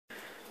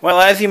Well,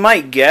 as you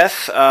might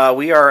guess,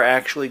 we are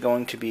actually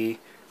going to be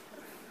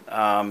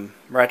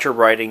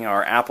retrowriting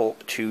our Apple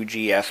II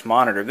GS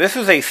monitor. This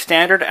is a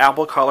standard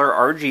Apple Color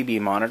RGB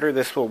monitor.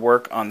 This will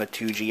work on the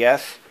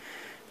 2GS,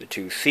 the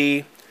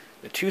 2C,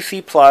 the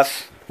 2C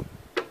Plus,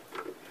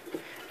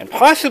 and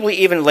possibly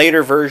even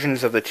later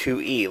versions of the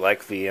 2E,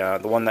 like the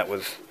one that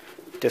was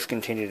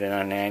discontinued in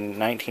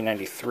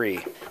 1993.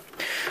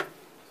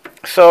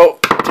 So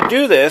to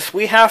do this,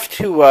 we have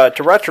to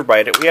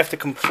retrobrite it. We have to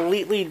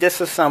completely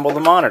disassemble the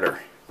monitor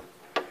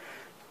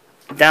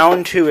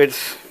down to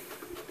its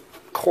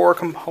core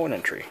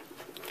componentry.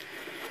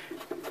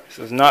 This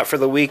is not for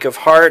the weak of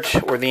heart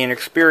or the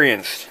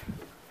inexperienced.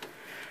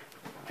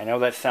 I know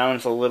that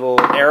sounds a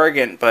little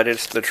arrogant, but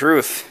it's the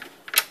truth.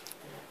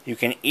 You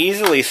can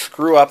easily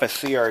screw up a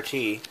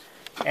CRT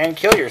and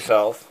kill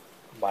yourself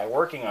by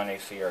working on a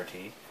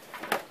CRT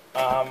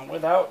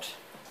without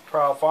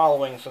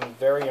following some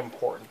very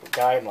important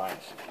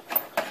guidelines.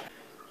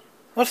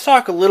 Let's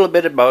talk a little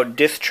bit about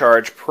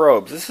discharge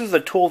probes. This is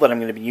the tool that I'm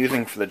going to be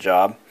using for the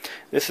job.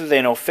 This is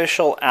an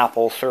official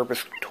Apple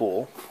service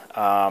tool,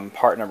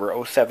 part number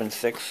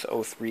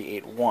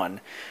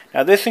 0760381.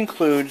 Now this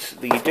includes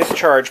the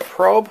discharge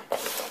probe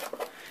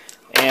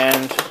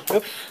and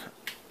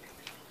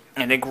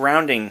a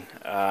grounding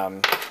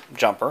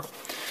jumper.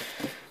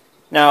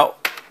 Now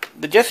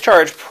the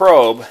discharge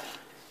probe,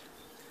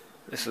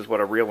 this is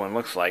what a real one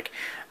looks like.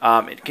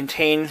 It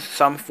contains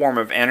some form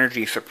of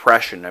energy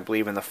suppression, I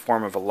believe in the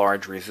form of a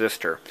large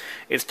resistor.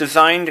 It's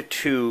designed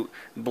to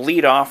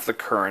bleed off the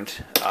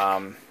current,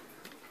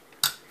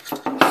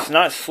 it's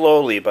not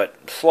slowly,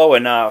 but slow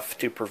enough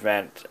to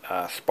prevent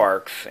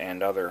sparks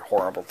and other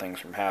horrible things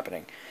from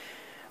happening.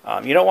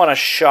 You don't want to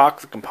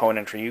shock the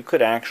componentry. You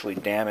could actually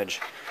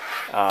damage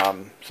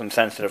some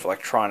sensitive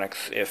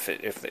electronics if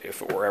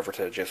it were ever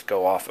to just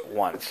go off at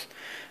once.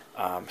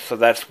 So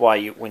that's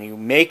why when you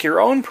make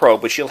your own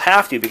probe, which you'll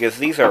have to because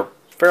these are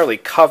fairly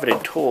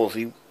coveted tools,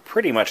 you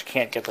pretty much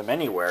can't get them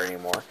anywhere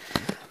anymore.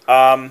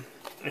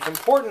 It's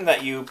important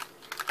that you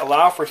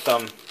allow for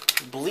some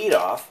bleed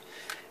off,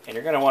 and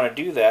you're going to want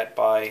to do that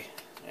by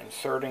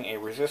inserting a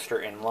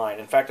resistor in line.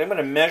 In fact, I'm going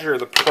to measure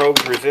the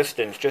probe's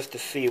resistance just to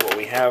see what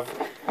we have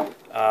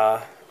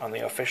on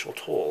the official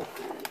tool.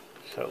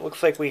 So it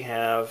looks like we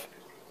have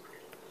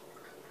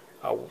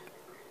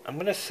I'm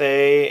going to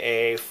say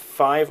a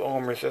 5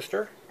 ohm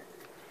resistor.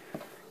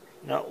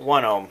 No,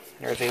 1 ohm.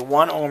 There's a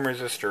 1 ohm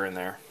resistor in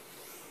there.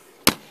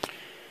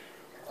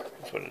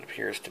 That's what it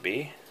appears to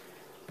be.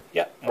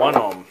 Yep, 1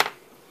 ohm.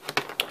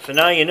 So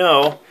now you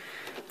know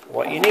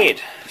what you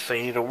need. So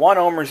you need a 1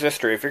 ohm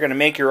resistor. If you're going to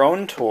make your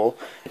own tool,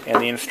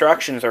 and the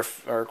instructions are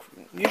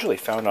usually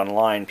found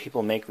online,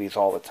 people make these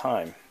all the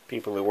time.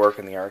 People who work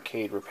in the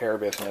arcade repair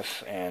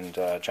business and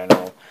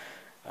general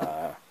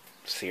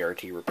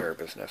CRT repair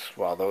business,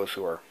 while those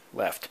who are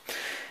left.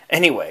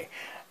 Anyway,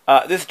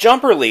 this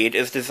jumper lead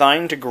is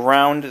designed to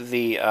ground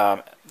the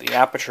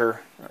aperture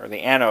or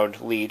the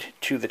anode lead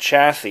to the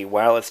chassis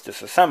while it's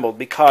disassembled,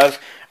 because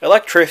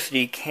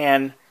electricity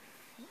can,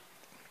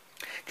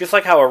 just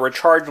like how a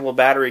rechargeable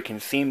battery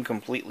can seem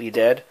completely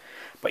dead,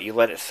 but you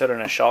let it sit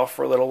on a shelf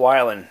for a little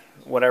while and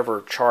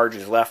whatever charge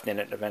is left in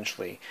it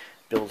eventually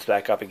builds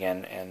back up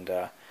again, and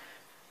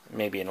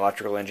maybe an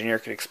electrical engineer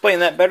could explain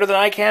that better than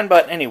I can,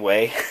 but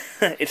anyway,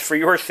 it's for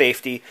your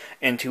safety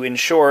and to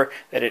ensure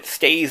that it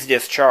stays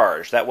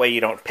discharged. That way you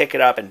don't pick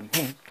it up and,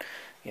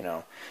 you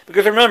know.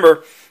 Because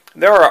remember,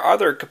 there are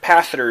other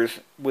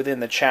capacitors within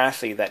the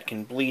chassis that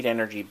can bleed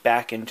energy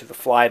back into the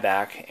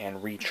flyback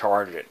and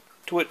recharge it.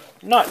 To it,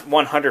 not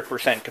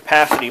 100%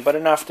 capacity, but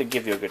enough to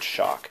give you a good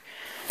shock.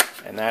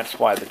 And that's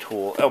why the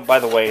tool... Oh, by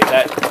the way,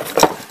 that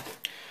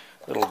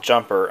little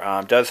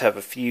jumper does have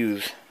a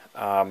fuse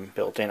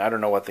built in. I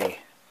don't know what the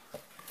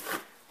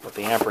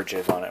amperage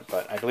is on it,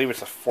 but I believe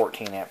it's a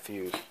 14 amp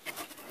fuse.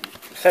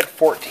 It said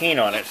 14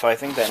 on it, so I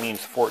think that means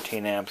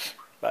 14 amps.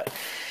 But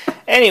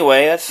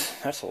anyway,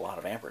 that's a lot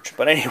of amperage.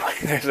 But anyway,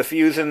 there's a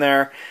fuse in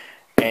there,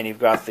 and you've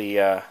got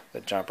the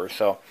jumper.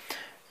 So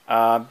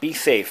be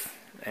safe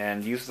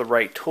and use the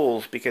right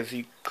tools, because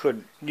you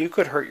could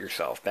hurt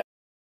yourself.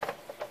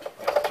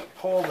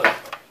 Pull the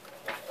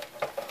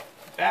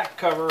back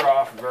cover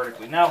off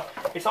vertically. Now,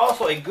 it's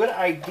also a good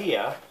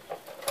idea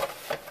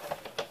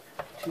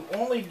to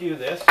only do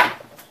this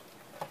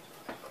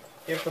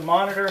if the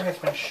monitor has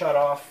been shut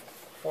off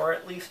for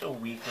at least a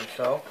week or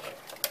so,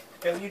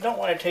 because you don't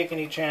want to take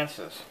any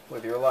chances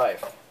with your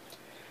life.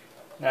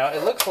 Now,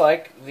 it looks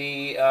like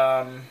there's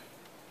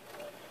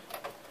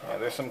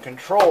some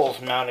controls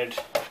mounted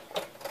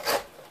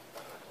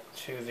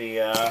to the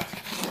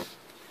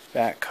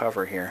back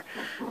cover here.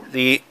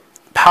 The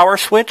power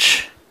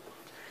switch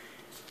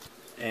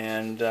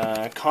and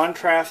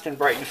contrast and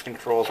brightness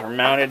controls are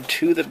mounted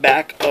to the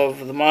back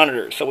of the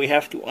monitor, so we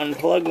have to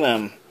unplug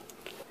them.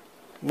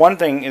 One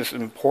thing is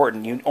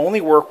important: you only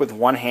work with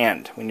one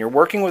hand. When you're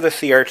working with a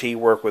CRT,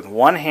 work with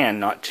one hand,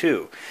 not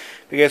two.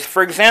 Because,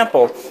 for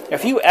example,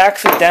 if you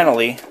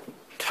accidentally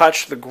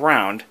touch the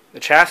ground,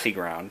 the chassis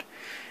ground,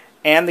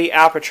 and the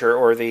aperture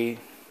or the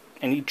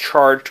any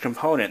charged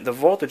component, the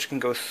voltage can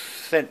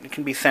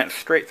be sent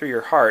straight through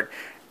your heart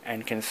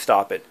and can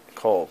stop it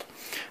cold.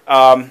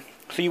 So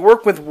you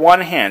work with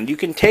one hand. You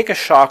can take a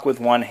shock with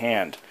one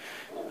hand,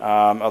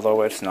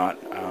 although it's not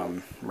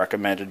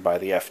recommended by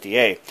the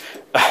FDA.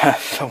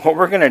 So what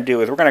we're going to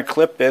do is we're going to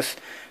clip this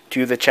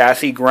to the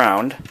chassis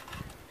ground,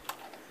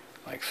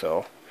 like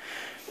so.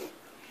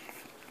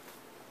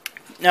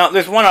 Now,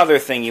 there's one other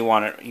thing you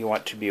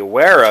want to be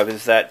aware of,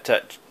 is that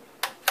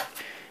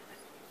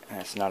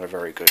that's not a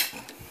very good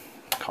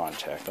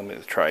contact. Let me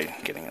try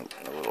getting a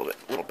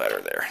little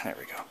better there. There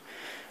we go.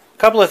 A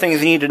couple of things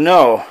you need to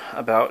know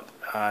about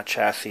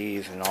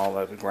chassis and all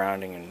of the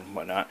grounding and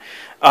whatnot.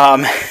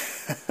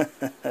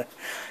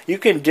 You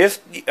can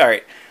all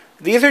right.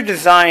 These are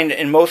designed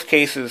in most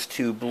cases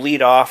to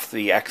bleed off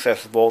the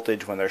excess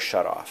voltage when they're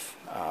shut off.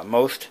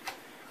 Most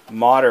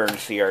modern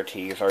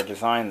CRTs are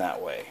designed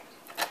that way.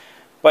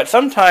 But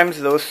sometimes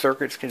those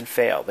circuits can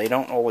fail. They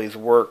don't always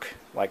work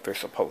like they're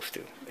supposed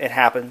to. It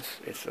happens.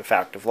 It's a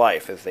fact of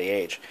life as they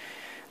age.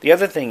 The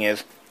other thing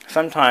is,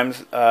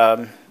 sometimes,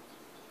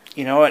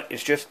 you know what,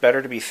 it's just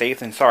better to be safe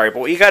than sorry. But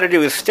what you got to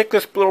do is stick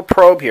this little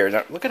probe here.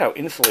 Now, look at how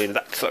insulated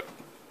that's.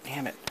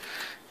 Damn it.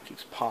 It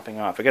keeps popping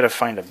off. I got to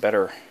find a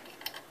better.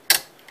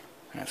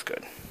 That's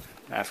good.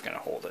 That's going to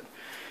hold it.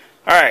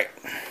 Alright.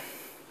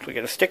 So we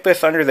got to stick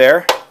this under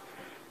there.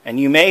 And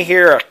you may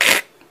hear a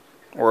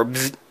or a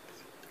bzz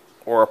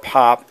or a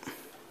pop.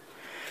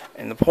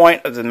 And the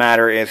point of the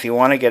matter is you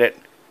want to get it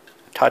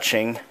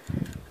touching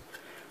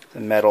the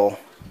metal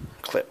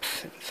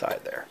clips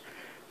inside there,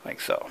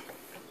 like so.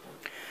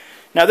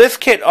 Now this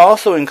kit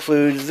also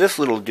includes this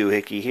little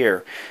doohickey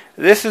here.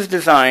 This is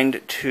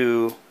designed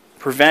to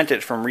prevent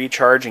it from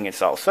recharging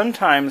itself.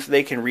 Sometimes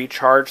they can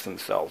recharge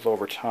themselves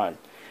over time.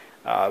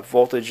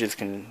 Voltages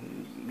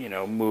can,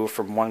 move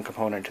from one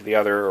component to the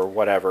other or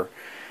whatever,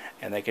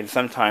 and they can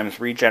sometimes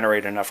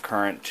regenerate enough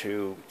current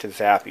to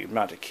zap you,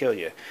 not to kill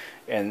you.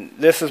 And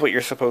this is what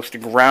you're supposed to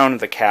ground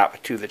the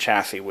cap to the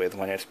chassis with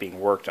when it's being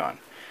worked on.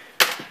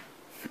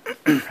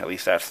 At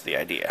least that's the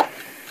idea.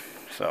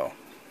 So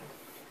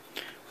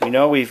we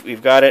know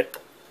we've got it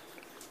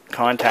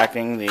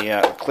contacting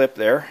the clip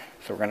there.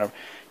 So we're going to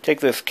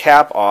take this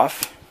cap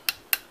off.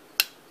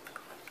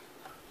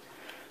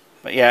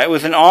 But yeah, it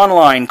was an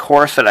online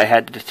course that I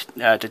had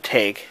to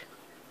take.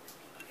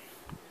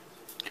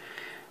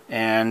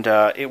 And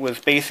it was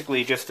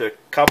basically just a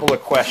couple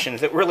of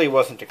questions. It really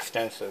wasn't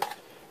extensive.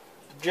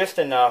 Just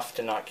enough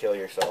to not kill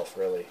yourself,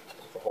 really,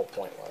 the whole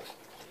point was.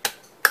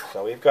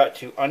 So we've got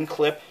to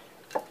unclip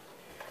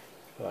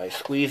by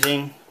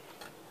squeezing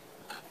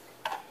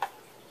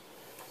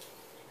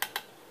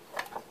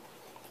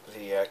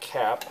the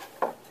cap.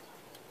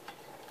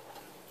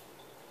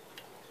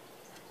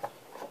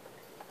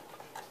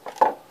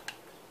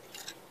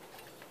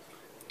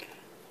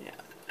 Yeah.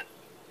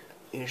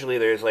 Usually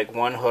there's like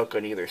one hook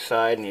on either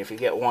side, and if you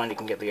get one, you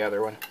can get the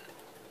other one.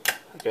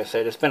 Like I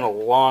said, it's been a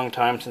long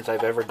time since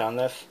I've ever done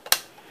this.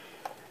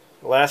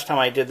 The last time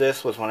I did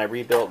this was when I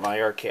rebuilt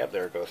my arc cap.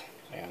 There it goes.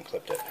 I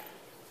unclipped it.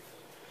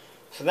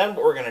 So then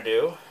what we're going to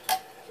do is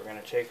we're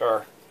going to take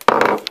our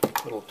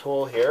little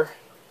tool here.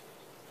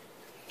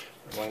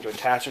 We're going to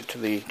attach it to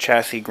the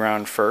chassis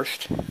ground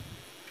first. And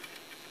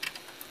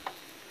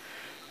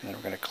then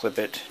we're going to clip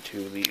it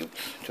to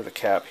the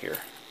cap here.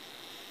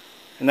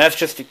 And that's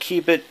just to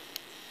keep it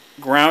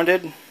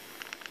grounded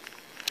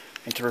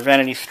and to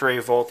prevent any stray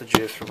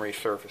voltages from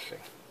resurfacing.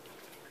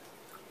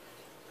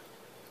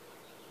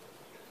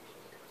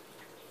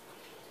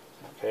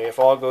 Okay, if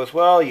all goes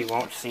well, you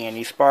won't see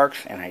any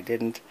sparks, and I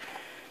didn't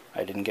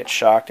get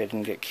shocked, I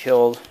didn't get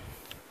killed.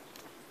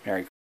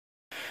 Very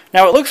cool.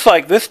 Now it looks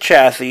like this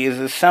chassis is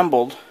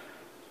assembled.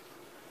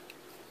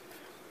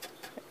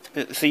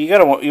 So you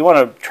want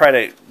to try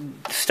to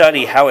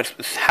study how it's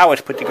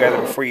put together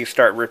before you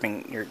start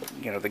ripping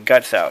the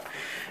guts out.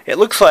 It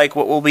looks like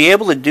what we'll be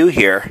able to do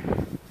here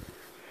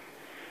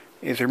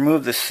is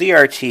remove the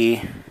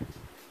CRT.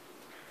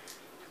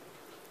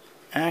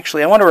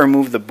 Actually, I want to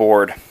remove the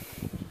board.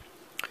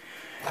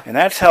 And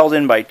that's held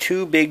in by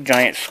two big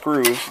giant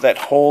screws that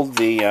hold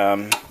the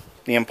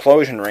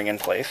implosion ring in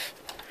place.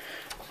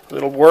 A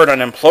little word on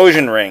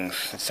implosion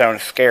rings. It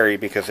sounds scary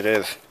because it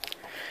is.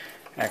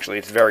 Actually,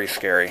 it's very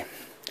scary.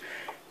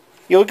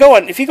 If you go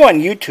on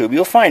YouTube,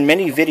 you'll find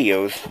many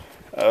videos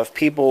of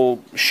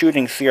people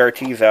shooting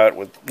CRTs out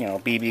with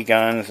BB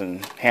guns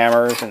and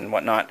hammers and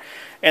whatnot,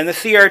 and the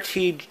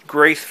CRT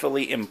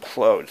gracefully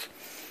implodes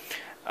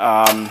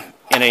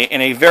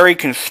in a very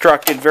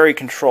constructed, very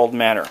controlled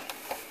manner.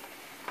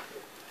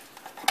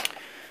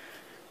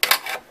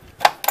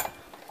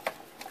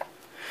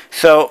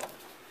 So,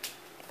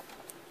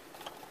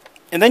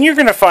 and then you're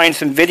going to find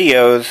some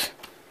videos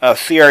of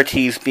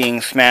CRTs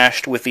being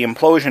smashed with the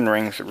implosion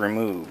rings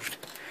removed.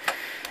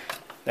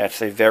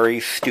 That's a very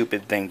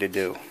stupid thing to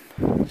do.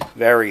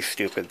 Very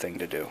stupid thing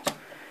to do.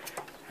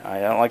 I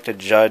don't like to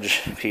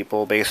judge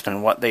people based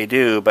on what they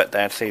do, but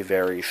that's a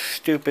very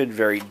stupid,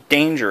 very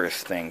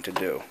dangerous thing to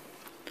do.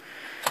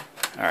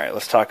 Alright,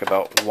 let's talk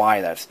about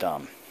why that's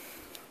dumb.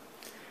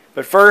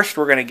 But first,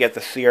 we're going to get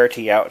the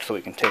CRT out so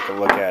we can take a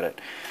look at it.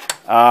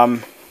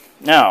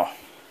 Now,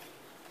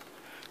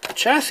 the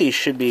chassis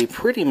should be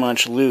pretty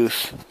much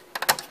loose.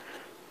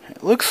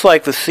 It looks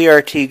like the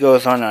CRT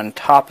goes on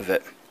top of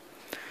it,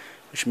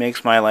 which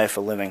makes my life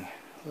a living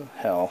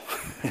hell.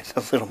 It's a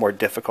little more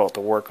difficult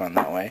to work on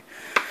that way,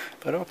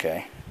 but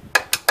okay.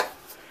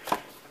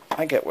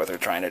 I get what they're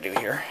trying to do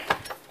here.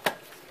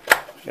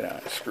 I'm going to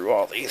unscrew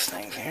all these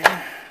things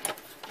here.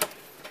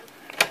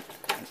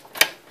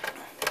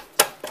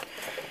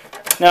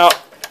 Now,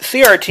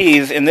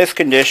 CRTs in this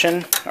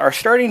condition are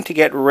starting to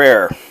get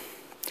rare.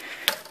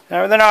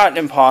 Now, they're not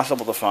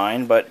impossible to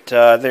find, but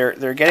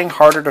they're getting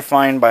harder to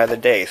find by the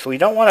day. So we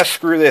don't want to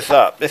screw this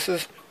up. This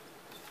is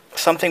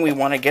something we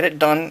want to get it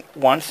done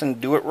once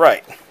and do it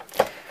right.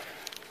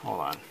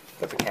 Hold on.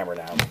 Put the camera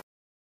down.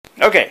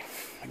 Okay,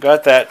 I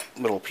got that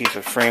little piece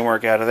of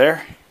framework out of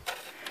there.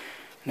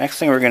 Next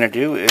thing we're going to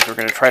do is we're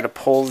going to try to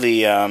pull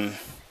the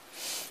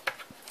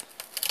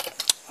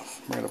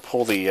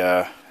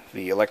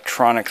the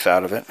electronics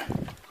out of it,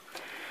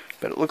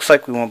 but it looks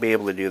like we won't be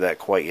able to do that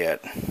quite yet.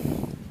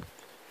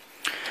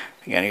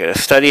 Again, you got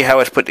to study how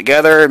it's put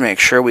together and make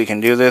sure we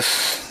can do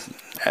this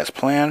as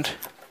planned.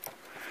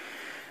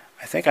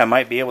 I think I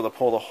might be able to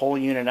pull the whole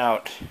unit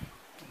out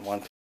in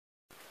one.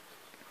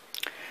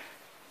 I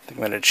think I'm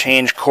going to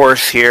change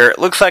course here. It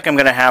looks like I'm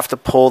going to have to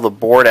pull the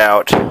board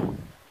out,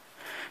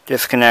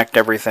 disconnect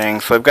everything.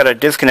 So I've got to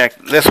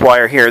disconnect this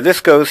wire here. This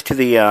goes to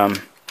the,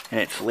 and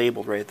it's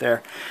labeled right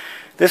there.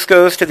 This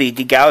goes to the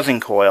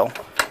degaussing coil.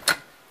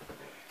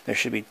 There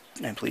should be,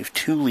 I believe,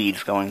 2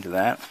 leads going to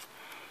that.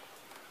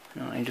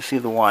 I need to see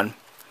the one.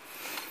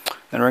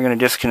 Then we're going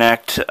to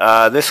disconnect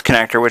this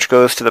connector, which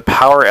goes to the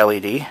power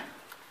LED.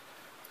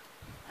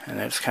 And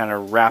it's kind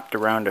of wrapped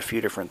around a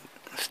few different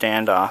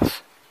standoffs,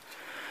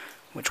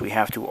 which we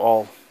have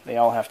to they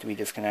all have to be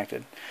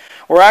disconnected.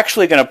 We're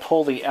actually going to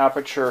pull the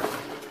aperture,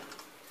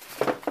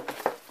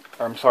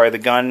 or I'm sorry, the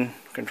gun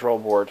control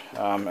board.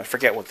 I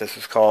forget what this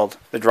is called.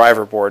 The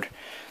driver board.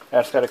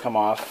 That's got to come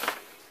off.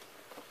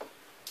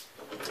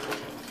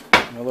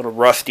 I'm a little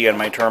rusty on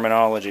my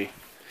terminology.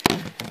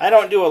 I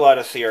don't do a lot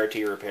of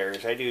CRT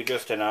repairs. I do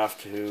just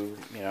enough to,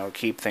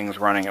 keep things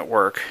running at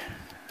work.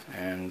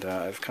 And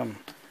I've come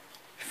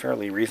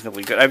fairly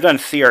reasonably good. I've done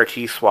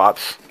CRT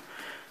swaps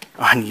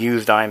on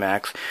used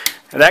iMacs.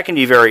 And that can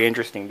be very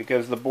interesting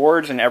because the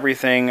boards and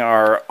everything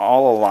are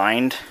all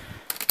aligned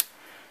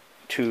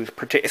to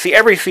protect. See,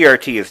 every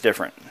CRT is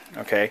different,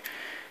 okay?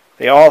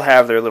 They all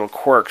have their little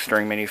quirks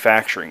during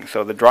manufacturing.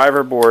 So the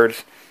driver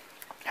boards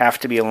have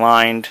to be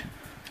aligned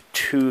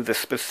to the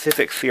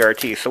specific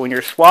CRT. So when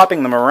you're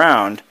swapping them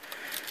around,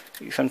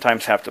 you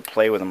sometimes have to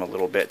play with them a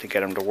little bit to get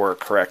them to work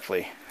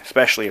correctly,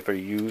 especially if they're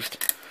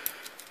used.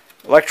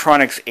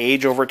 Electronics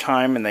age over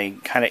time, and they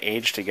kind of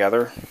age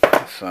together.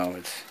 So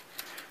it's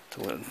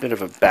a little bit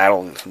of a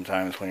battle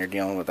sometimes when you're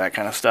dealing with that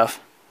kind of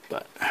stuff.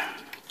 But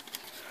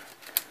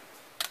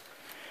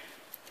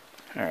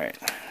all right,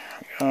 here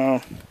we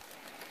go.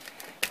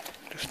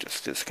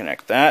 Just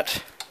disconnect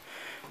that.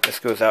 This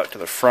goes out to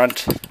the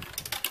front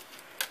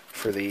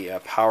for the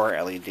power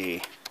LED.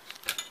 There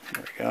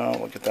we go.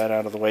 We'll get that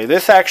out of the way.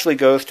 This actually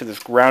goes to this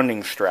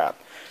grounding strap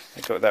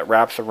that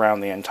wraps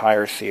around the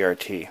entire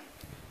CRT.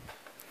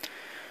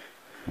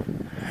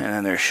 And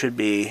then there should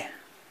be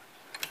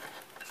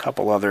a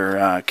couple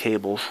other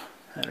cables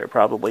that are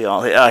probably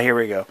all... here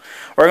we go.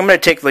 Or I'm going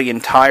to take the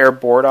entire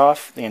board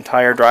off, the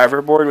entire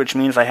driver board, which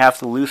means I have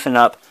to loosen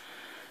up...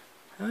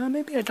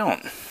 maybe I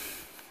don't.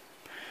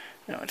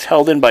 No, it's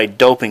held in by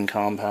doping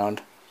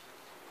compound.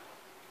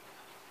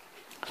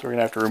 So we're going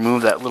to have to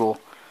remove that little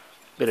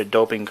bit of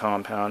doping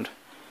compound.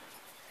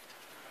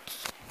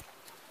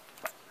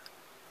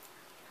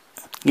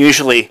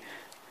 Usually,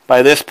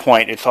 by this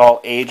point, it's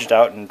all aged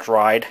out and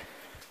dried.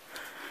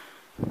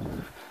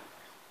 And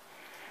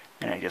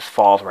it just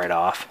falls right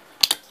off.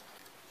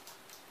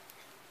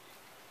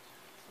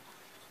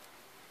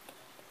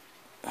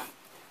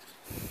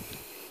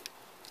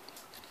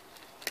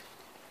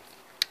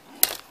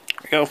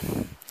 There we go.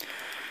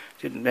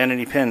 Didn't bend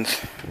any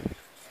pins.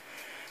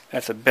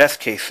 That's a best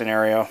case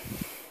scenario.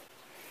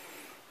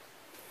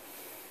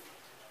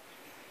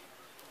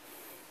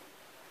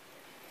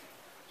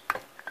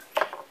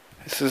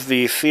 This is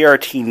the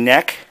CRT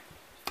neck.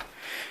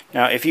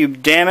 Now if you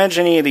damage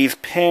any of these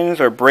pins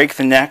or break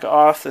the neck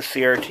off, the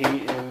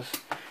CRT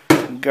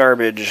is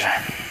garbage.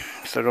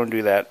 So don't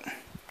do that.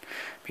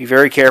 Be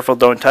very careful.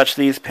 Don't touch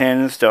these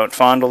pins. Don't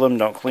fondle them.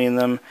 Don't clean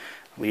them.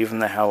 Leave them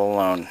the hell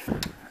alone.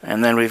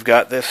 And then we've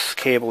got this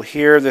cable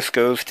here. This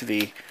goes to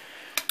the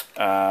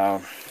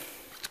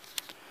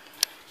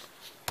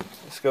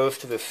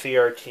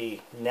CRT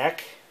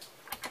neck.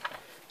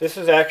 This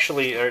is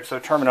actually, so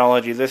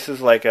terminology, this is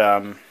like,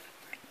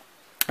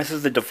 this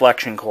is the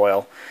deflection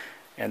coil,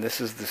 and this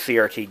is the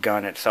CRT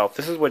gun itself.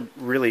 This is what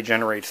really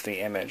generates the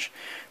image.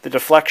 The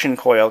deflection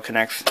coil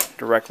connects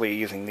directly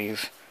using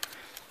these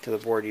to the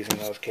board using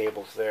those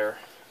cables there.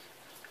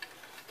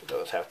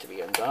 Those have to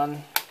be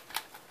undone.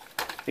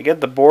 To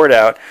get the board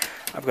out,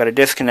 I've got to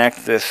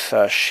disconnect this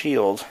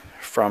shield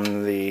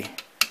from the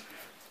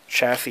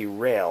chassis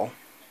rail,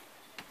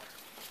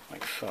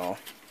 like so.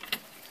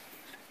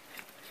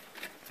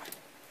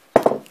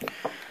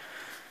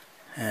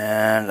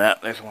 And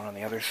there's one on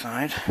the other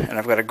side. And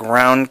I've got a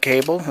ground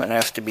cable that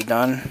has to be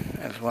done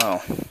as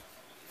well.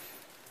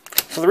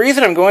 So the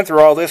reason I'm going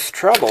through all this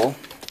trouble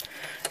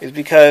is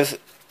because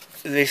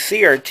the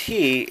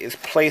CRT is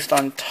placed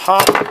on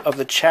top of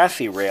the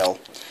chassis rail,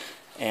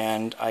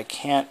 and I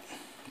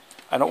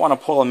don't want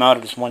to pull them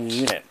out as one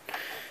unit.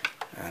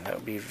 That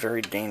would be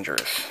very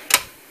dangerous,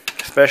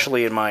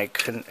 especially in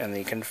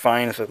the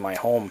confines of my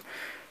home.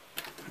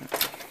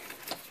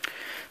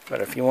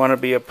 But if you want to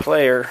be a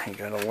player, you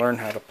got to learn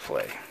how to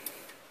play.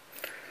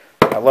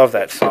 I love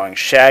that song,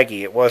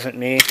 Shaggy. It Wasn't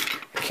Me.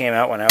 It came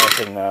out when I was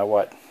in,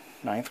 what,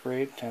 9th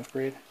grade, 10th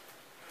grade?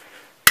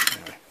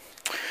 Anyway.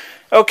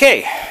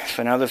 Okay,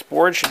 so now this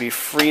board should be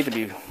free to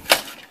be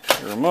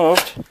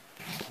removed.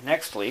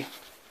 Nextly,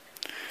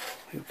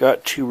 we've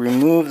got to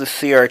remove the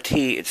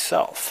CRT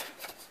itself.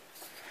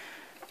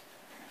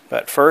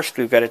 But first,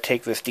 we've got to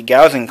take this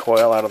degaussing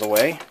coil out of the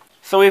way.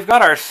 So we've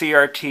got our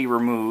CRT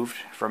removed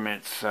from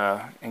its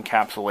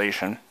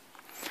encapsulation,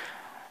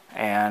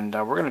 and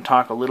we're going to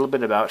talk a little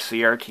bit about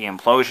CRT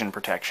implosion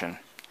protection.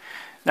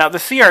 Now, the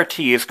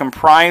CRT is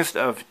comprised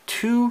of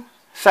two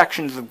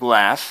sections of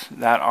glass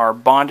that are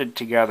bonded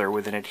together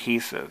with an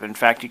adhesive. In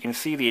fact, you can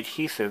see the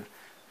adhesive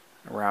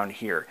around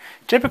here.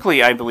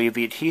 Typically, I believe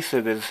the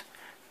adhesive is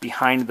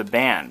behind the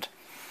band.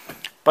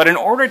 But in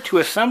order to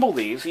assemble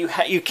these,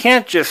 you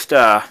can't just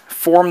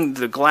form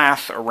the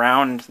glass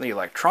around the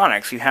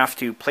electronics. You have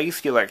to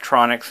place the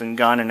electronics and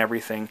gun and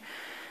everything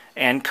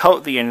and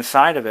coat the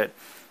inside of it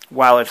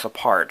while it's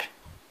apart.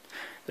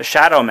 The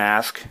shadow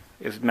mask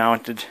is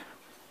mounted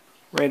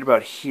right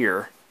about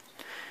here.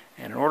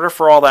 And in order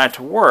for all that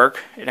to work,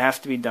 it has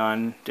to be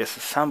done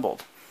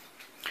disassembled,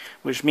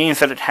 which means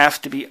that it has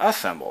to be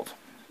assembled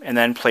and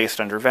then placed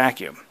under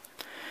vacuum.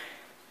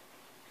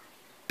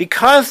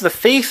 Because the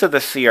face of the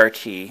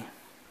CRT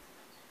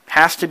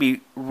has to be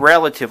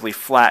relatively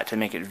flat to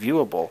make it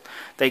viewable,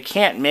 they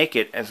can't make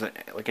it as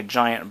like a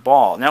giant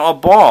ball. Now, a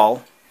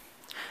ball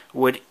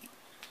would,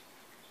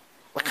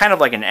 kind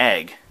of like an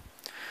egg,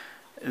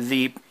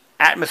 the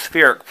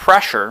atmospheric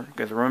pressure,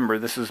 because remember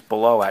this is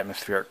below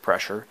atmospheric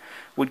pressure,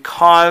 would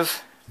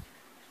cause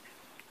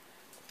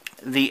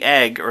the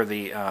egg or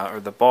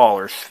the ball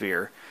or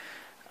sphere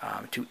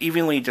to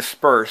evenly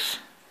disperse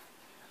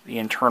the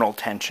internal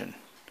tension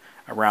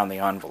around the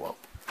envelope.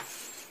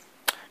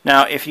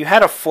 Now, if you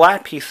had a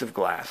flat piece of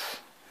glass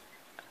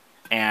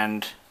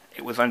and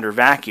it was under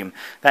vacuum,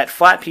 that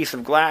flat piece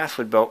of glass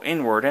would bow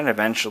inward, and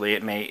eventually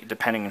it may,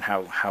 depending on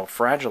how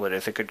fragile it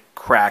is, it could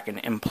crack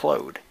and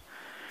implode.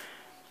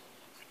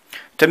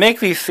 To make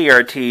these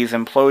CRTs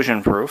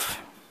implosion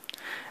proof,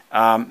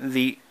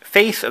 the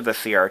face of the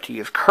CRT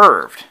is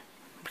curved,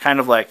 kind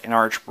of like an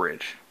arch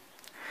bridge.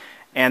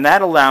 And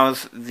that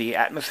allows the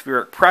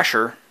atmospheric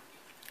pressure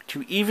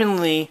to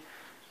evenly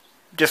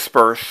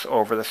disperse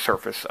over the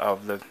surface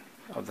of the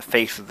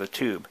face of the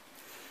tube.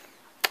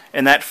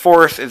 And that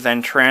force is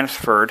then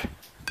transferred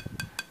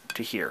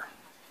to here,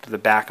 to the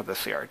back of the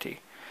CRT,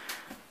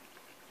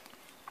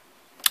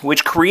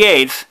 which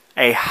creates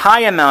a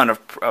high amount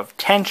of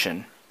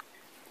tension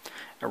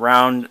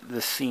around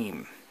the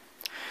seam,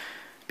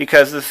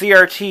 because the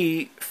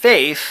CRT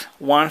face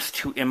wants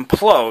to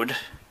implode,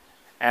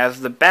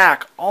 as the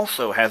back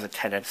also has a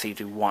tendency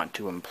to want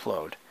to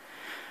implode.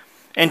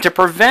 And to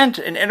prevent,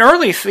 in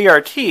early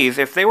CRTs,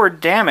 if they were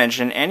damaged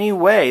in any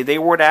way, they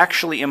would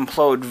actually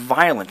implode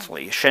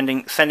violently,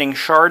 sending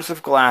shards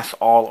of glass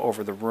all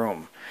over the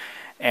room.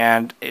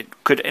 And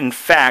it could, in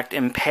fact,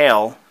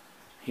 impale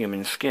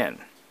human skin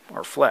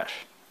or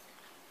flesh.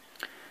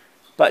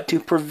 But to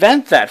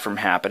prevent that from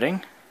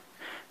happening,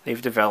 they've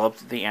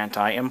developed the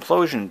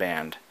anti-implosion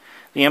band.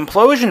 The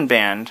implosion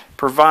band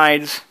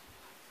provides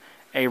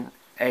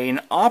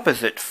an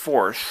opposite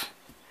force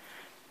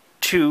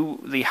to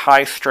the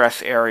high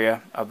stress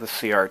area of the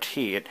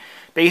CRT. It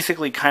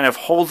basically kind of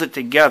holds it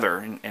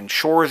together and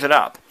shores it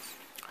up.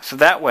 So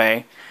that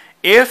way,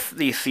 if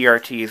the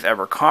CRT is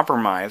ever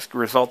compromised,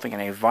 resulting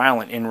in a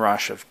violent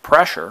inrush of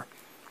pressure,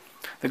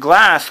 the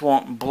glass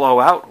won't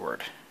blow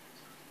outward.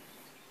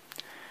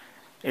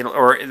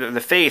 Or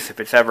the face,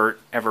 if it's ever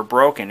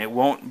broken, it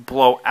won't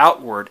blow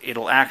outward,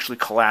 it'll actually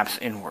collapse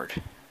inward.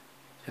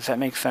 Does that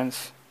make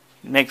sense?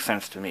 It makes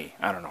sense to me.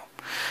 I don't know.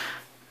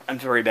 I'm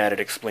very bad at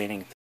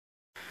explaining.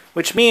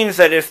 Which means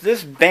that if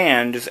this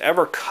band is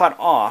ever cut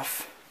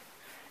off,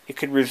 it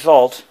could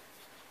result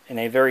in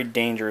a very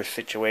dangerous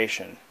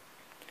situation.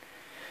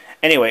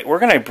 Anyway, we're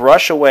going to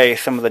brush away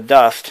some of the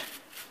dust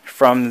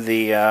from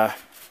the...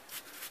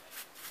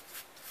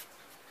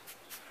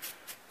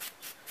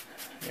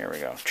 there we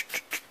go.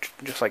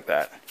 Just like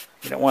that.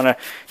 We don't want to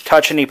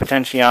touch any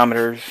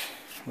potentiometers.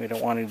 We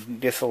don't want to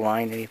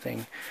disalign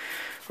anything.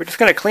 We're just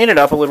going to clean it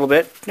up a little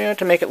bit,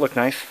 to make it look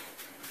nice.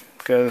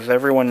 Because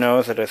everyone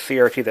knows that a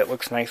CRT that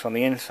looks nice on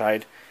the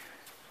inside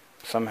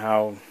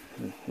somehow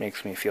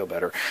makes me feel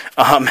better.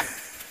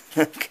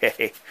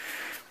 Okay.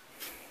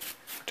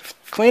 Just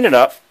clean it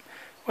up.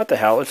 What the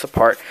hell? It's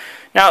apart.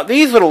 Now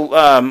these little,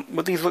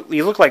 these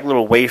look like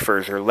little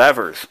wafers or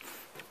levers.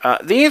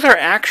 These are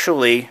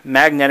actually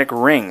magnetic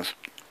rings,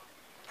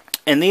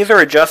 and these are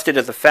adjusted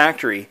at the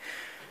factory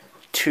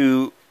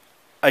to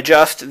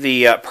adjust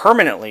the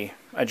permanently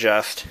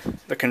adjust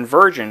the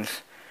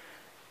convergence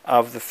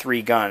of the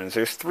three guns.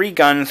 There's three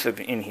guns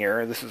in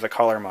here. This is a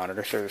color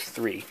monitor, so there's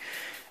three,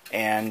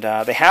 and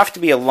they have to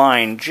be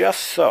aligned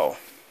just so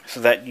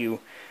that you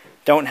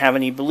don't have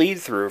any bleed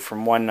through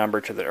from one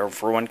number to the, or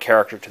from one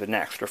character to the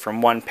next, or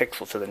from one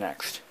pixel to the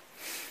next.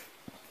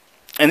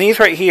 And these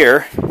right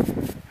here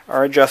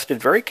are adjusted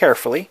very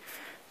carefully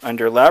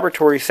under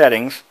laboratory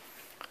settings.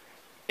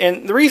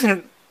 And the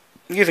reason,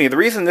 the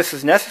reason this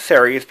is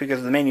necessary is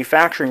because the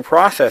manufacturing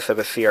process of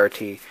a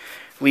CRT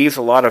leaves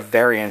a lot of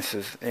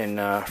variances in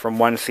from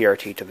one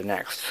CRT to the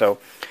next. So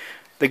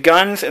the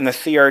guns and the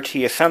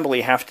CRT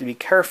assembly have to be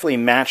carefully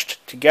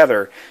matched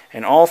together,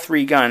 and all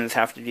three guns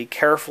have to be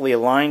carefully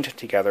aligned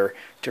together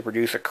to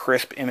produce a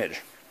crisp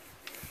image.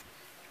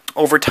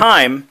 Over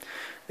time,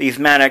 these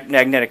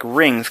magnetic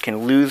rings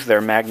can lose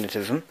their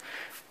magnetism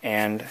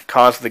and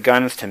cause the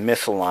guns to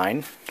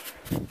misalign,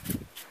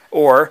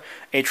 or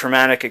a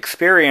traumatic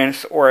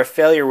experience or a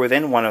failure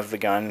within one of the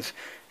guns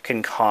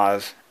can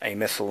cause a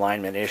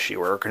misalignment issue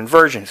or a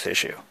convergence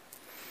issue.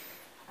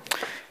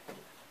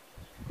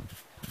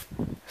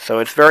 So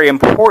it's very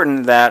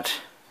important that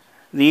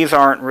these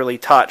aren't really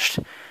touched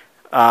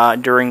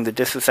during the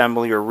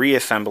disassembly or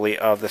reassembly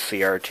of the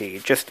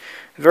CRT. Just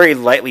very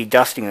lightly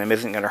dusting them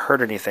isn't going to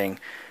hurt anything,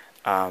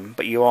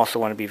 but you also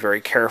want to be very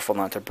careful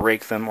not to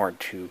break them or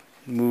to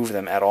move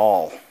them at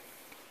all.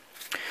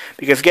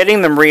 Because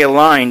getting them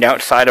realigned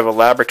outside of a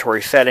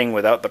laboratory setting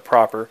without the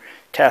proper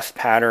test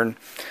pattern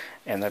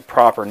and the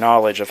proper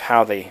knowledge of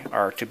how they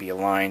are to be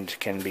aligned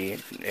can be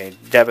a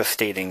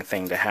devastating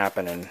thing to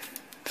happen, and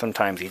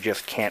sometimes you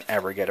just can't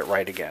ever get it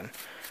right again.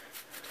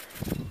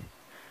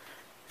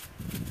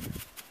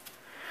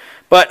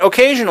 But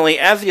occasionally,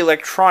 as the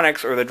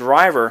electronics or the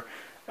driver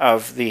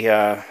of the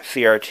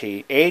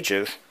CRT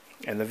ages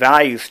and the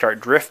values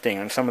start drifting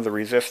on some of the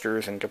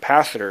resistors and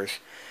capacitors,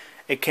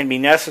 it can be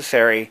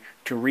necessary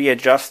to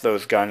readjust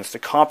those guns to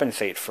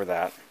compensate for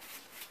that.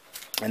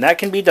 And that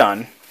can be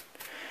done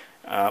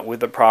with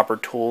the proper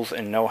tools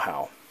and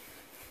know-how.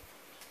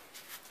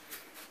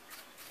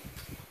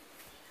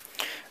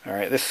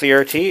 Alright, this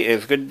CRT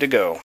is good to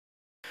go.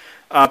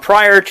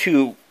 Prior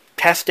to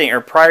testing,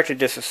 or prior to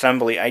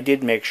disassembly, I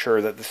did make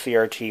sure that the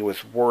CRT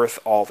was worth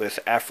all this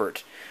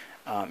effort.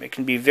 It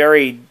can be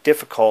very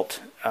difficult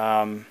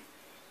to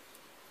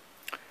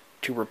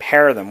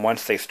repair them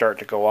once they start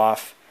to go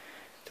off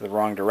to the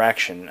wrong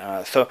direction.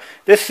 So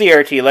this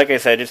CRT, like I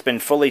said, it's been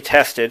fully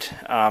tested,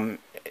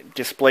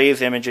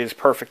 displays images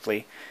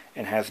perfectly,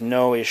 and has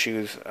no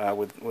issues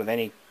with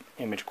any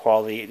image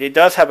quality. It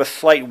does have a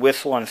slight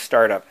whistle on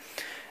startup,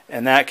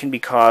 and that can be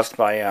caused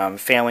by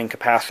failing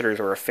capacitors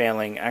or a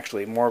failing,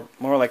 actually more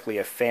likely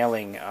a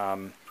failing,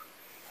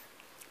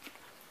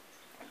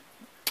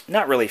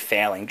 not really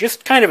failing,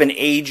 just kind of an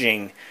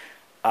aging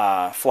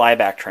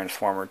flyback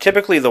transformer.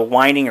 Typically the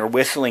whining or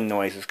whistling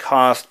noise is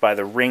caused by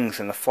the rings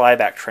in the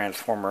flyback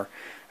transformer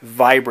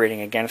vibrating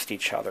against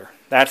each other.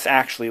 That's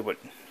actually what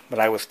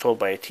I was told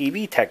by a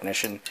TV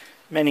technician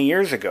many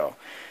years ago.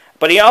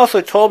 But he also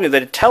told me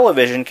that a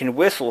television can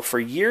whistle for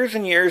years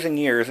and years and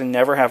years and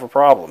never have a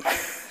problem.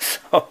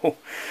 So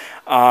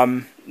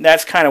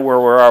that's kind of where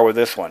we are with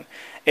this one.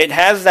 It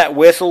has that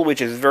whistle,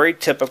 which is very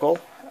typical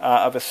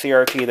of a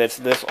CRT that's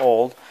this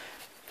old.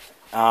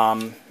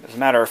 As a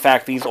matter of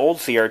fact, these old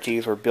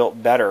CRTs were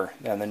built better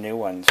than the new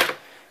ones,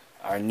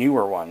 or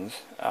newer ones,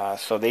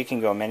 so they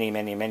can go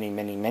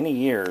many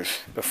years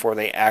before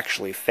they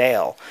actually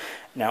fail.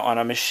 Now, on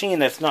a machine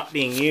that's not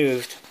being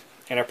used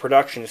in a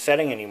production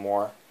setting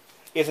anymore,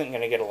 isn't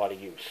going to get a lot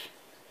of use.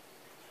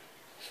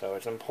 So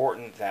it's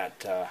important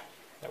that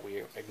that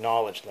we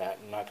acknowledge that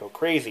and not go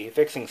crazy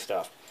fixing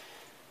stuff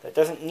that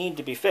doesn't need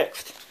to be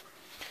fixed.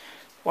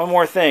 One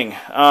more thing,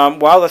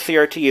 while the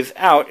CRT is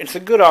out, it's a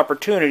good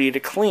opportunity to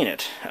clean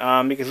it,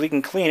 because we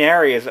can clean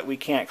areas that we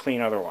can't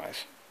clean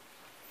otherwise.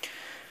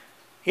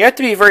 You have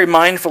to be very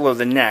mindful of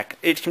the neck.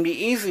 It can be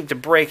easy to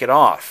break it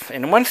off,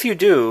 and once you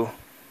do,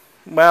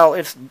 well,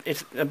 it's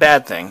a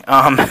bad thing,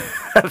 a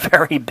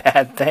very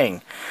bad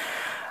thing,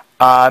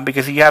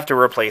 because you have to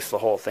replace the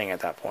whole thing at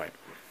that point.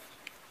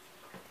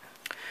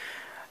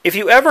 If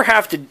you ever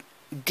have to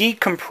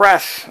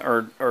decompress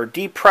or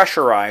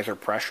depressurize or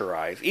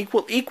pressurize,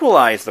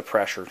 equalize the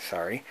pressure,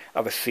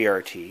 of a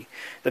CRT,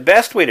 the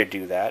best way to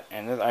do that,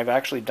 and I've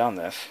actually done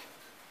this,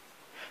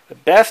 the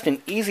best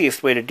and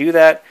easiest way to do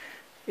that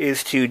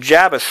is to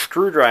jab a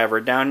screwdriver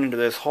down into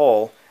this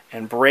hole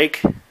and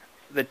break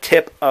the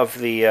tip of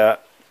the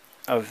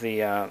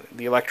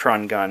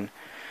electron gun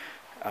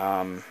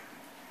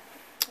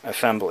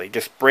assembly.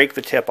 Just break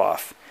the tip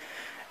off,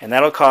 and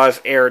that'll cause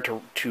air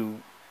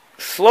to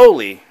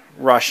slowly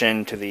rush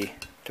into the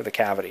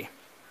cavity.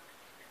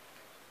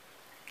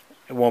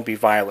 It won't be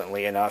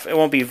violently enough. It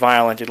won't be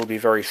violent. It'll be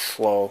very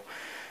slow.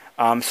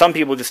 Some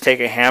people just take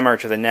a hammer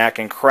to the neck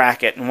and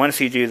crack it, and once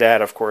you do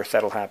that, of course,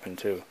 that'll happen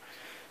too.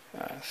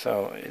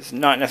 So it's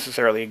not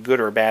necessarily good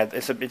or bad.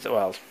 It's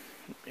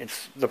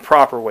the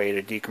proper way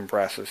to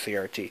decompress a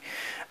CRT,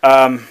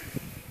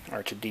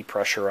 or to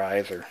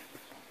depressurize, or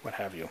what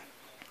have you.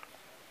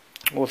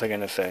 What was I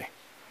going to say?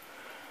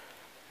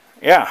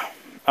 Yeah,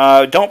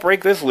 don't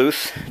break this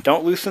loose.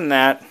 Don't loosen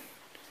that,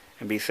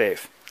 and be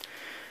safe.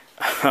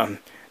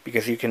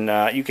 Because you can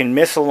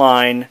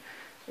misalign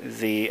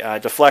the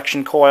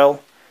deflection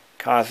coil,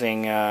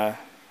 causing well,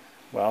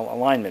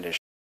 alignment issues.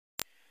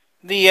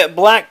 The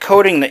black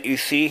coating that you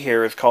see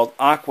here is called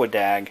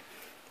Aquadag,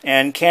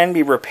 and can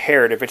be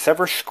repaired. If it's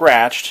ever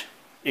scratched,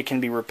 it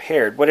can be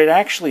repaired. What it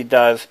actually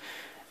does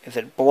is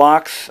it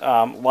blocks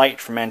light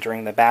from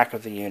entering the back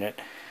of the unit,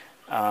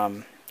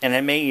 and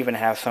it may even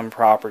have some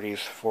properties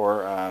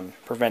for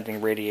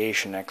preventing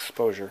radiation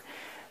exposure,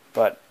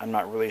 but I'm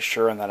not really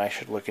sure on that. I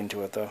should look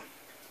into it though.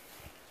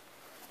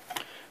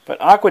 But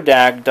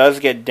Aquadag does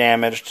get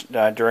damaged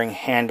during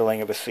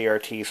handling of a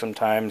CRT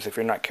sometimes if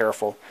you're not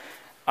careful.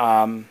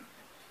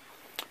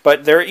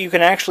 But there, you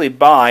can actually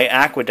buy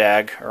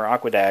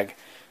Aquadag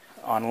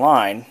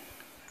online,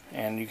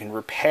 and you can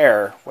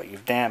repair what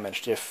you've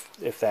damaged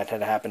if that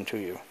had happened to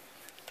you.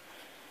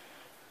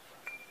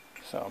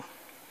 So,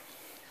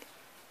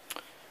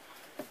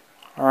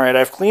 all right,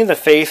 I've cleaned the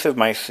face of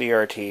my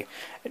CRT.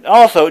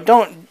 Also,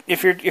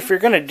 if you're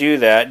going to do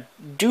that,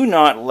 do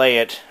not lay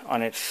it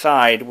on its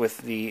side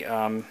with the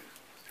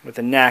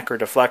neck or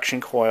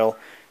deflection coil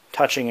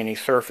touching any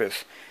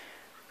surface.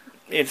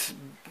 It's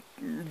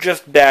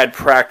just bad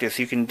practice.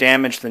 You can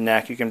damage the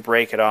neck. You can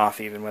break it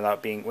off even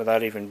without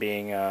even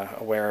being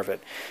aware of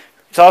it.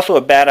 It's also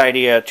a bad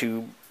idea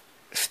to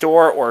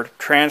store or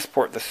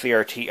transport the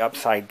CRT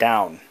upside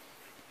down.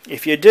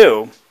 If you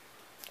do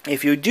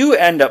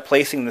end up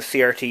placing the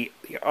CRT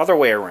the other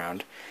way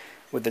around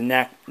with the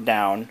neck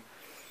down,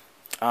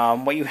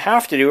 what you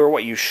have to do, or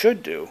what you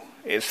should do,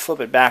 is flip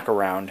it back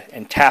around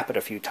and tap it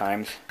a few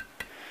times.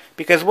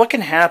 Because what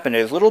can happen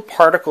is little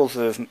particles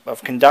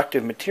of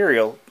conductive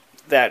material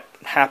that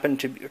happen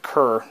to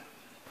occur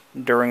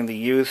during the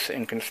use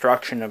and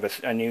construction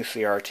of a new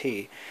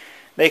CRT,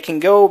 they can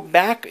go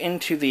back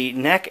into the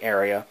neck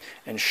area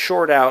and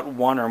short out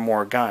one or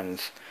more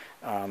guns,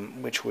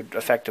 which would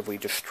effectively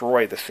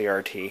destroy the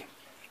CRT.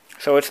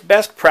 So it's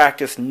best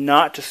practice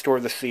not to store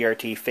the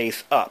CRT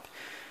face up.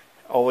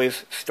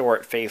 Always store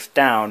it face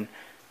down,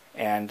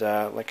 and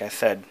like I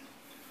said,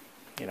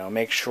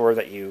 make sure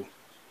that you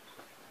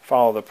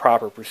follow the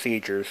proper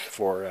procedures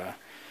for,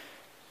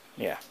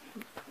 yeah,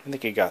 I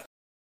think you got it.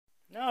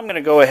 Now I'm going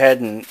to go ahead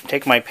and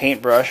take my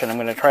paintbrush, and I'm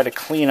going to try to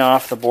clean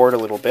off the board a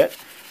little bit,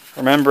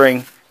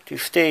 remembering to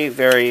stay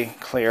very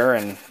clear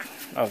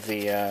of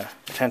the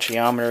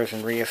potentiometers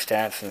and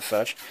rheostats and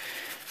such,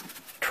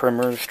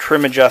 trimmers,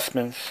 trim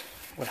adjustments,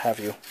 what have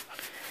you,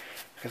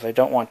 because I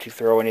don't want to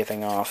throw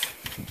anything off.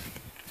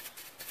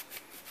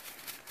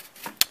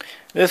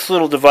 This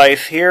little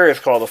device here is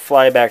called a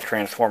flyback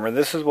transformer.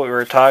 This is what we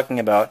were talking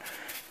about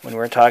when we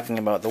were talking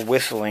about the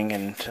whistling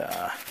and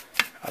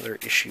other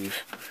issues.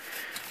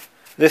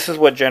 This is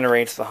what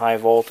generates the high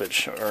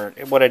voltage, or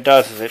what it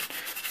does is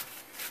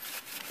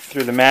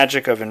through the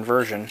magic of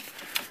inversion,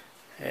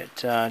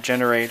 it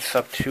generates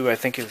up to, I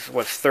think it's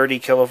 30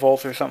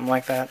 kilovolts or something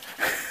like that.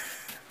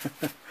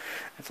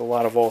 That's a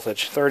lot of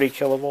voltage, 30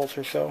 kilovolts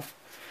or so.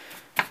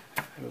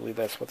 I believe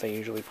that's what they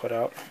usually put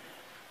out.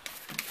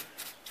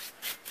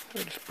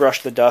 So just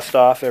brush the dust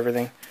off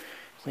everything,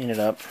 clean it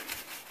up.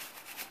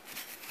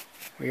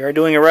 We are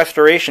doing a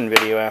restoration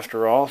video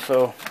after all,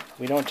 so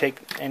we don't take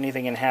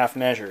anything in half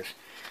measures.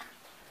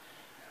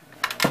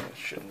 It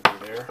shouldn't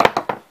be there.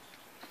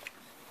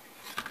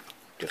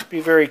 Just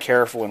be very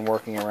careful when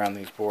working around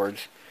these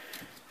boards.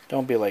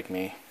 Don't be like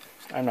me.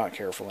 I'm not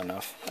careful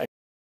enough.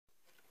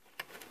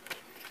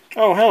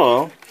 Oh,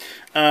 hello.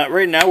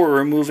 Right now we're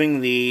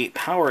removing the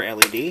power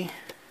LED.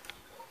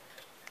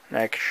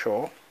 Like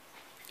so.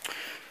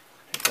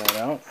 Take that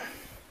out.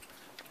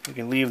 We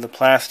can leave the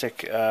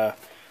plastic,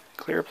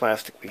 clear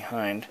plastic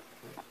behind.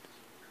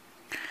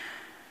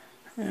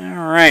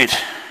 Alright.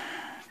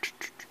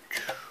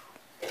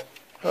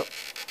 Oh,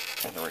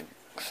 I'm going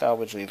to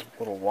salvage these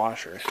little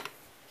washers.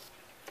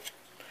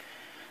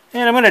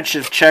 And I'm going to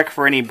just check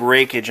for any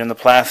breakage in the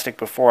plastic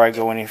before I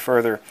go any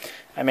further.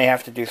 I may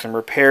have to do some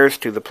repairs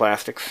to the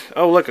plastics.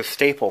 Oh, look, a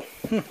staple.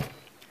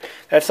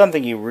 That's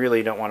something you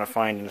really don't want to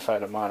find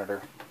inside a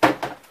monitor.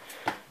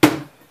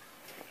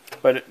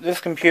 But this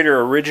computer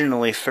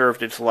originally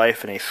served its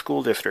life in a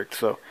school district,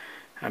 so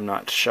I'm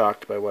not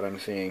shocked by what I'm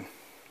seeing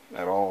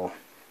at all.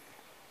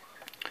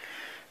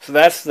 So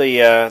that's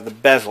the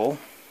bezel.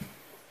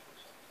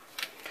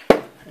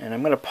 And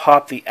I'm going to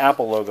pop the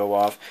Apple logo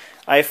off.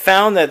 I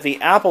found that the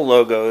Apple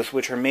logos,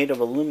 which are made of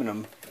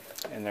aluminum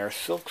and they're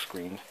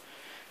silkscreen,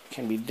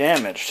 can be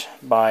damaged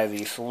by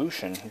the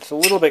solution. It's a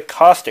little bit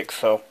caustic,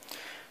 so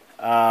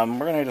we're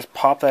going to just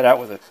pop that out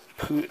with a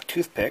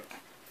toothpick,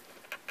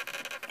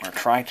 or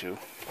try to.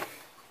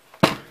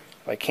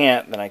 If I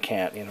can't, then I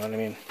can't, you know what I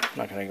mean? I'm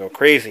not going to go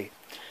crazy.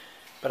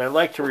 but I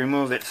like to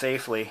remove it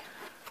safely.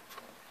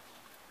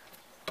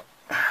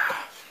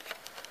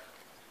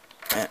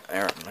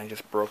 There, I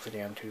just broke the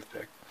damn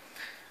toothpick.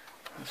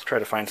 Let's try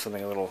to find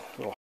something a little.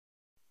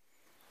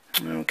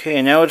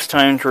 Okay, now it's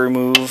time to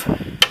remove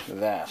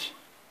that.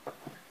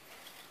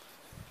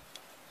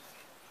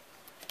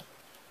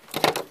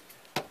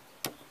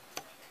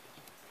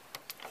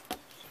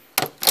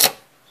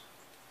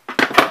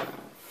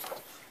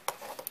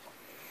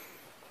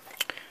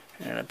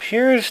 And it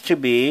appears to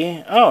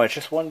be, oh, it's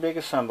just one big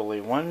assembly.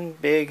 One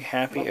big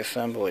happy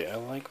assembly. I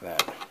like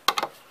that.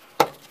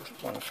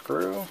 Just one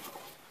screw.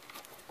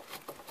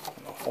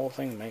 And the whole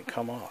thing might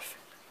come off.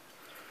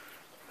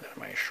 That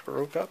might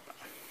screw up.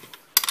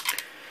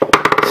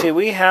 See,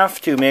 we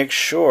have to make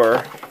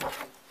sure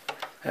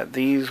that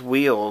these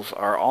wheels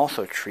are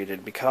also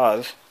treated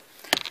because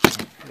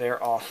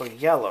they're also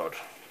yellowed.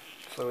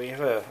 So we have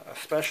a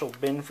special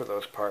bin for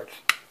those parts.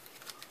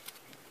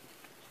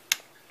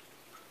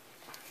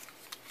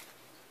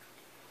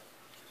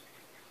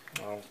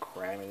 Oh,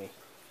 criminy.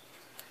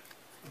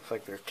 Looks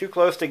like they're too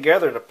close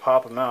together to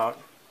pop them out.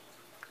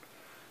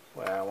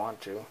 Well, I want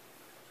to.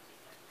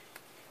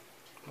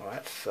 Well,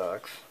 that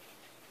sucks.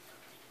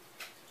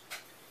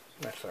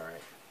 That's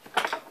alright.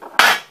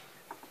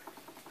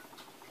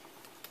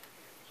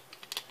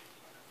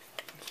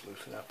 Let's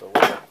loosen up the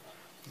little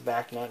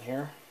back nut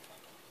here.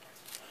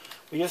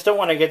 We just don't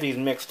want to get these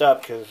mixed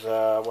up because,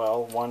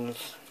 well,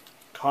 one's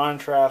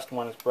contrast,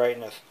 one is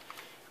brightness.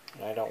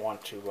 And I don't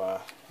want to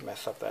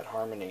mess up that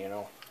harmony, you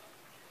know.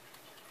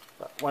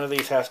 But one of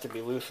these has to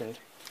be loosened,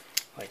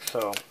 like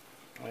so.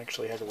 I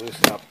actually had to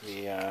loosen up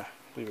the, I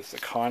believe it's the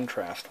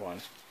contrast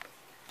one.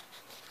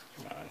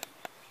 Come on.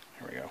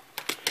 Here we go.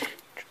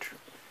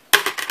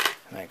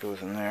 And that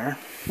goes in there.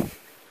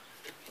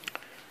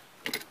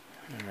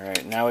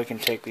 Alright, now we can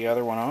take the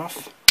other one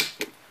off.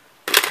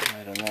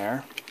 Right in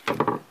there.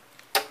 And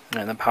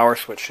then the power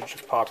switch should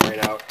just pop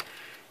right out.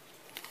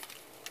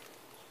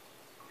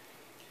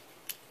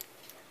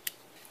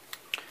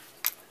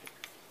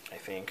 I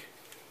think.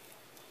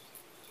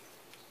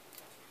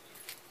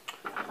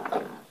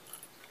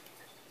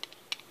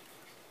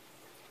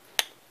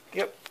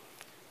 Yep.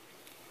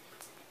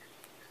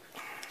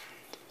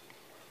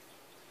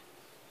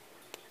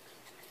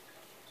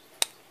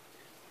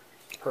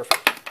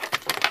 Perfect.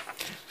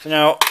 So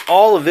now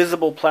all the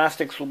visible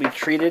plastics will be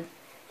treated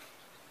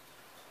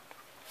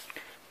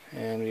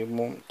and we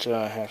won't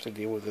have to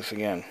deal with this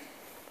again.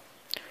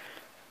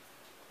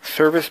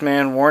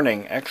 Serviceman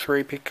warning,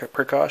 X-ray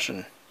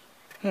precaution.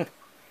 Yeah,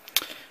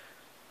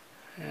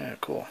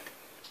 cool.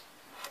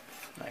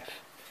 Nice.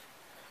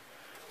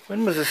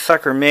 When was this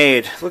sucker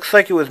made? Looks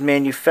like it was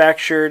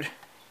manufactured.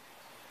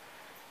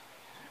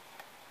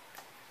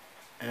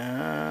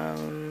 I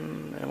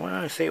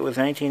want to say it was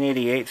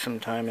 1988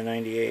 sometime in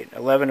 98.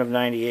 11 of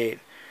 98.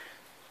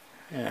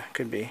 Yeah,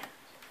 could be.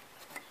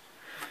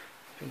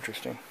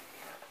 Interesting.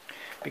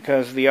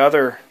 Because the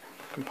other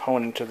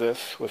component to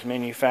this was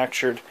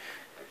manufactured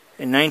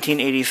in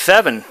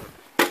 1987.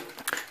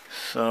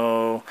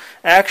 So,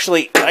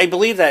 actually, I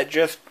believe that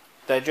just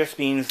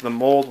means the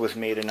mold was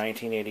made in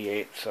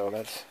 1988. So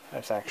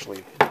that's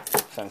actually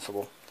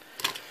sensible.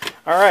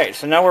 All right,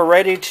 so now we're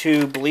ready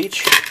to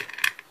bleach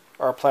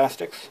our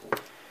plastics.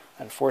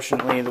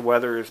 Unfortunately, the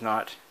weather is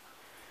not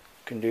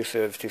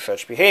conducive to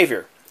such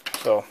behavior.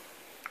 So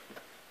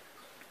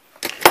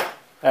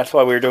that's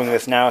why we're doing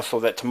this now, so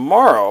that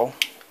tomorrow,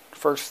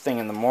 first thing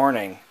in the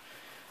morning,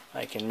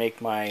 I can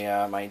make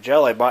my my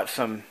gel. I bought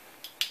some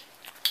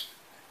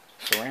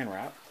saran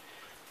wrap,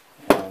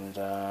 and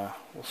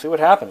we'll see what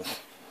happens.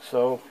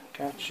 So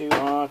catch you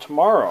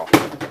tomorrow.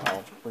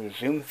 I'll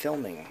resume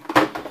filming.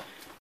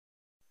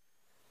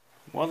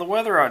 Well, the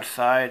weather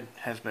outside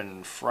has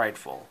been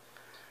frightful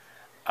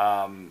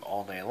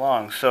all day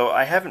long, so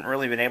I haven't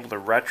really been able to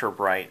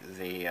retrobrite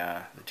the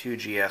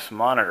 2GS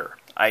monitor.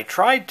 I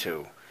tried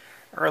to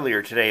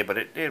earlier today, but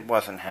it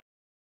wasn't happening.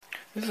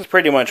 This is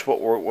pretty much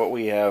what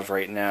we have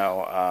right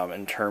now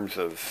in terms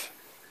of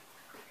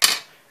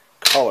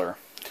color.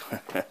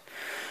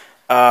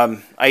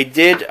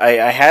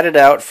 I had it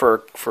out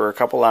for a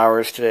couple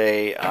hours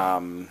today,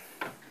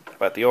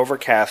 but the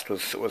overcast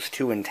was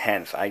too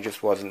intense. I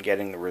just wasn't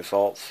getting the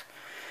results.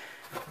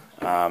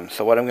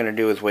 So what I'm going to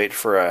do is wait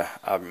for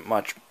a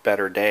much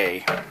better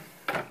day,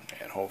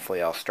 and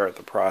hopefully I'll start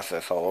the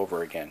process all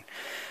over again.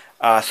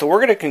 So we're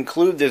going to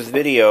conclude this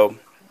video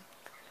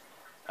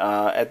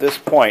at this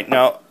point.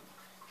 Now,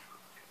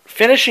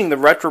 finishing the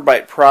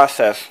Retrobrite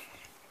process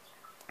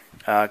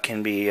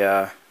can be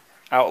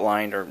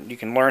outlined, or you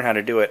can learn how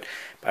to do it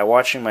by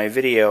watching my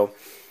video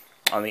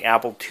on the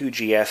Apple II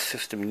GS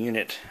system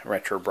unit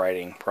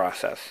retrobriting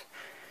process.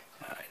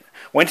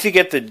 Once you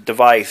get the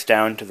device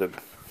down to the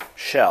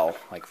shell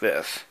like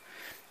this,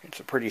 it's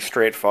a pretty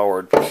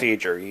straightforward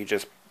procedure. You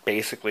just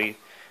basically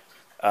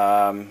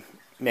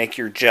make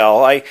your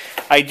gel.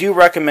 I do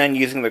recommend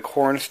using the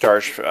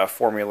cornstarch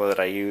formula that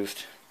I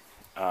used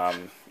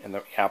in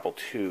the Apple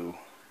II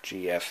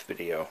GS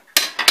video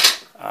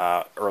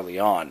early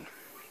on.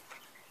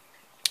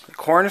 The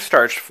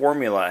cornstarch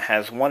formula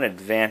has one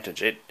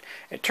advantage. It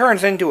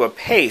turns into a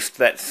paste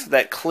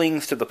that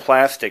clings to the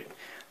plastic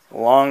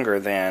longer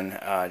than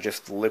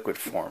just the liquid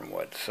form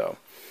would. So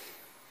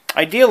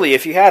ideally,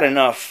 if you had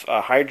enough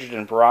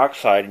hydrogen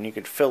peroxide and you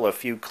could fill a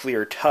few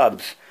clear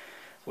tubs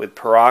with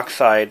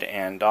peroxide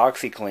and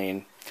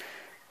OxyClean,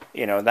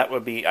 that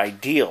would be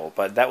ideal,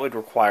 but that would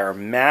require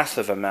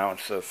massive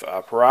amounts of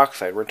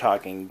peroxide. We're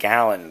talking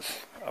gallons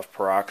of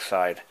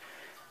peroxide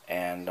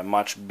and a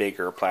much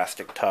bigger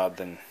plastic tub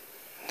than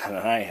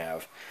I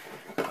have.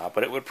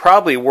 But it would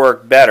probably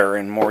work better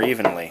and more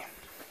evenly.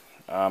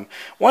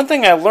 One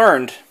thing I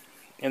learned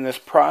in this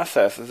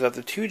process is that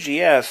the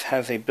 2GS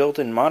has a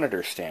built-in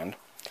monitor stand,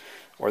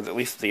 or at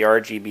least the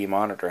RGB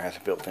monitor has a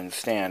built-in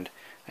stand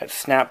that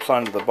snaps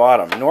onto the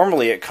bottom.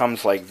 Normally it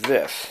comes like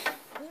this.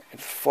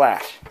 It's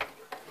flat.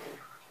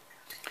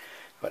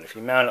 But if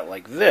you mount it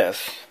like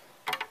this,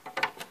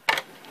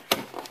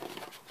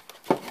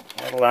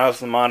 that allows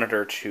the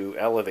monitor to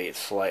elevate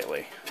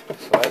slightly.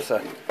 So that's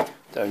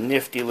a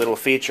nifty little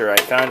feature. I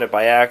found it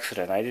by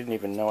accident. I didn't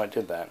even know it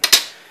did that.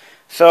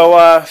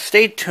 So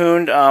stay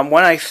tuned.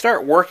 When I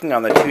start working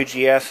on the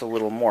 2GS a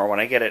little more, when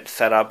I get it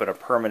set up at a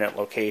permanent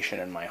location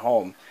in my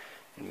home,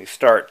 and we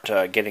start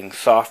getting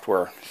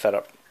software set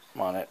up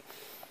on it,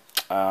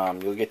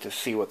 you'll get to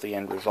see what the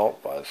end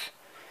result was.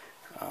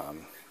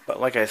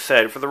 But like I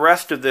said, for the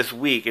rest of this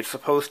week, it's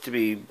supposed to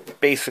be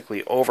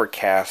basically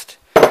overcast.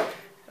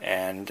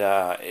 And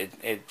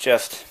it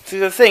just... See,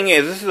 the thing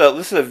is,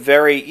 this is a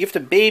very... You have to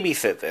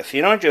babysit this.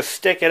 You don't just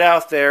stick it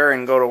out there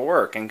and go to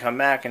work and come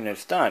back and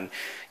it's done.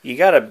 You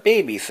got to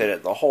babysit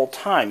it the whole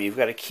time. You've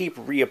got to keep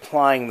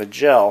reapplying the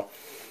gel,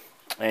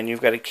 and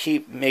you've got to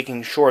keep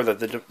making sure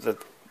that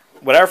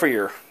whatever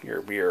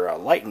you're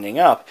lightening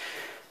up,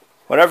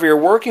 whatever you're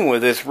working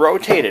with is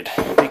rotated,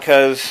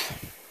 because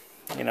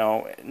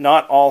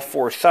not all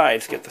four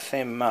sides get the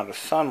same amount of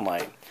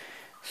sunlight.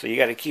 So you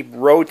got to keep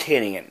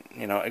rotating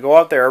it. Go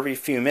out there every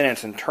few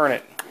minutes and turn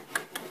it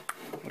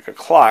like a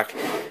clock.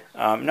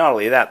 Not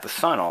only that, the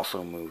sun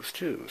also moves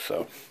too.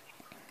 So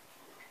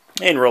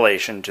in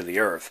relation to the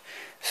Earth.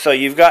 So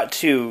you've got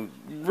to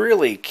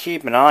really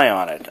keep an eye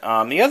on it.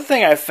 The other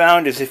thing I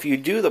found is if you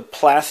do the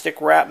plastic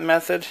wrap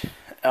method,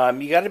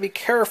 you got to be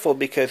careful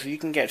because you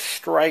can get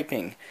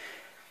striping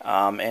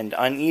and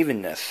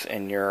unevenness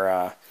in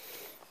your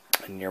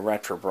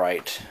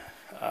Retrobrite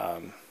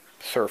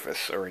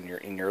surface, or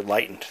in your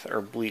lightened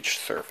or bleached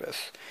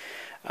surface,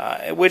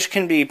 which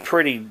can be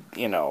pretty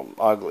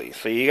ugly.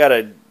 So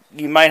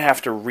you might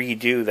have to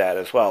redo that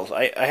as well. So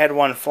I had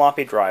one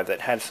floppy drive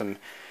that had some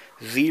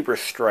zebra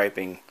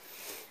striping,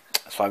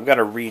 so I've got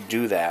to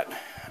redo that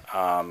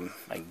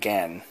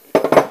again,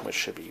 which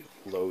should be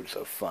loads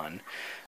of fun.